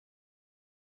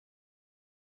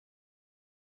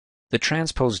The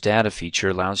transpose data feature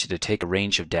allows you to take a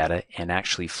range of data and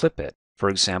actually flip it. For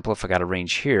example, if I got a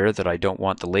range here that I don't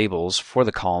want the labels for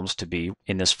the columns to be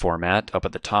in this format up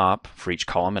at the top for each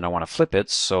column, and I want to flip it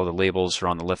so the labels are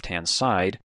on the left-hand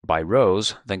side by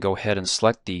rows, then go ahead and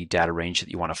select the data range that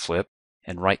you want to flip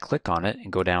and right-click on it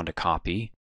and go down to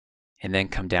Copy, and then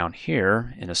come down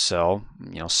here in a cell,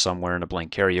 somewhere in a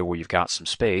blank area where you've got some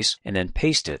space, and then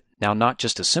paste it. Now, not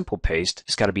just a simple paste,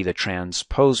 it's got to be the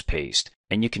transpose paste.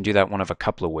 And you can do that one of a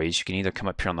couple of ways. You can either come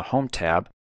up here on the Home tab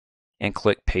and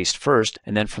click Paste First,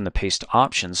 and then from the Paste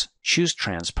options, choose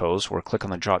Transpose, or click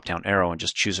on the drop-down arrow and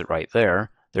just choose it right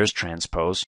there. There's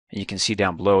Transpose. And you can see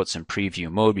down below it's in preview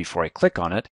mode before I click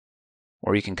on it.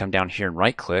 Or you can come down here and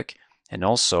right-click and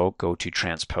also go to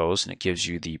Transpose, and it gives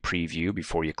you the preview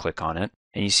before you click on it.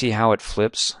 And you see how it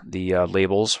flips the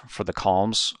labels for the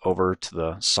columns over to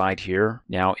the side here,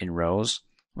 now in rows.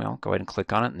 Well, go ahead and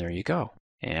click on it, and there you go.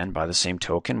 And by the same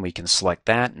token, we can select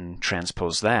that and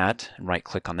transpose that, and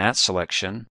right-click on that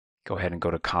selection. Go ahead and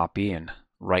go to Copy and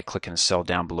right-click in a cell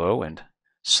down below and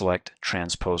select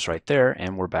Transpose right there,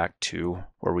 and we're back to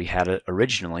where we had it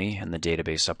originally in the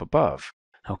database up above.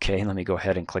 Okay, let me go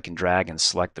ahead and click and drag and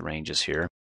select the ranges here.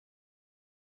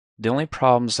 The only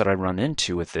problems that I run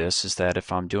into with this is that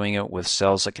if I'm doing it with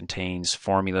cells that contains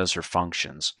formulas or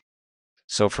functions.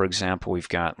 So for example, we've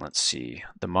got, let's see,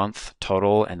 the month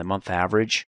total and the month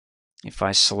average. If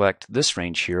I select this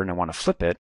range here and I want to flip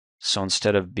it, so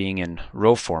instead of being in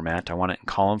row format, I want it in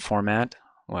column format.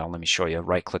 Well, let me show you.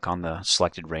 Right-click on the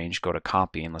selected range, go to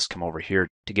Copy, and let's come over here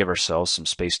to give ourselves some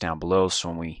space down below so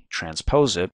when we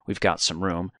transpose it, we've got some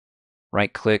room.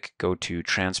 Right-click, go to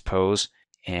Transpose,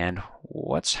 and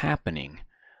what's happening?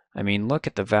 I mean, look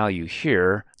at the value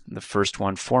here. The first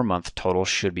one, 4-month total,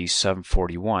 should be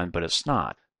 741, but it's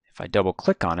not. If I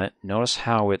double-click on it, notice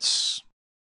how it's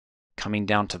coming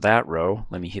down to that row.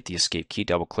 Let me hit the Escape key,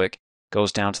 double-click.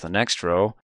 Goes down to the next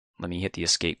row. Let me hit the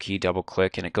Escape key,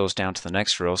 double-click, and it goes down to the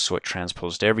next row, so it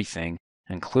transposed everything,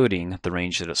 including the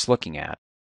range that it's looking at.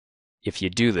 If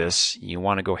you do this, you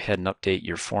want to go ahead and update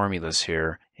your formulas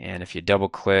here. And if you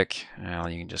double-click, well,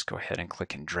 you can just go ahead and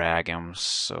click and drag them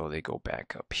so they go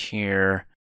back up here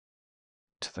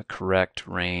to the correct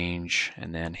range,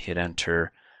 and then hit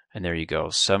Enter. And there you go.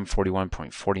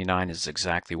 741.49 is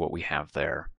exactly what we have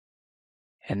there.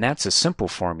 And that's a simple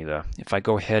formula. If I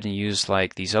go ahead and use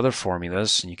like these other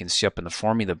formulas, and you can see up in the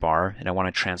formula bar, and I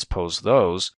want to transpose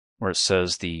those, where it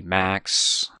says the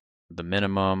max, the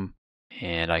minimum,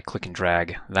 and I click and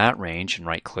drag that range and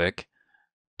right-click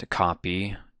to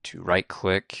copy, to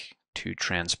right-click, to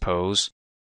transpose.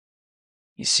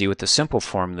 You see with the simple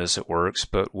formulas it works,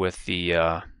 but with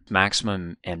the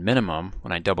maximum and minimum,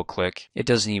 when I double-click, it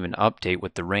doesn't even update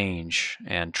with the range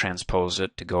and transpose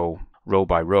it to go row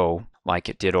by row like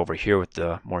it did over here with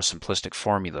the more simplistic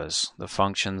formulas. The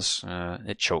functions,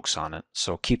 it chokes on it.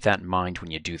 So keep that in mind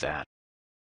when you do that.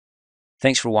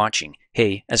 Thanks for watching.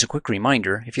 Hey, as a quick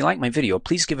reminder, if you like my video,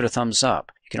 please give it a thumbs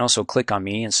up. You can also click on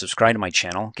me and subscribe to my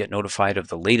channel, get notified of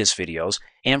the latest videos,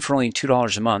 and for only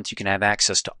 $2 a month, you can have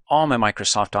access to all my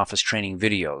Microsoft Office training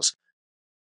videos.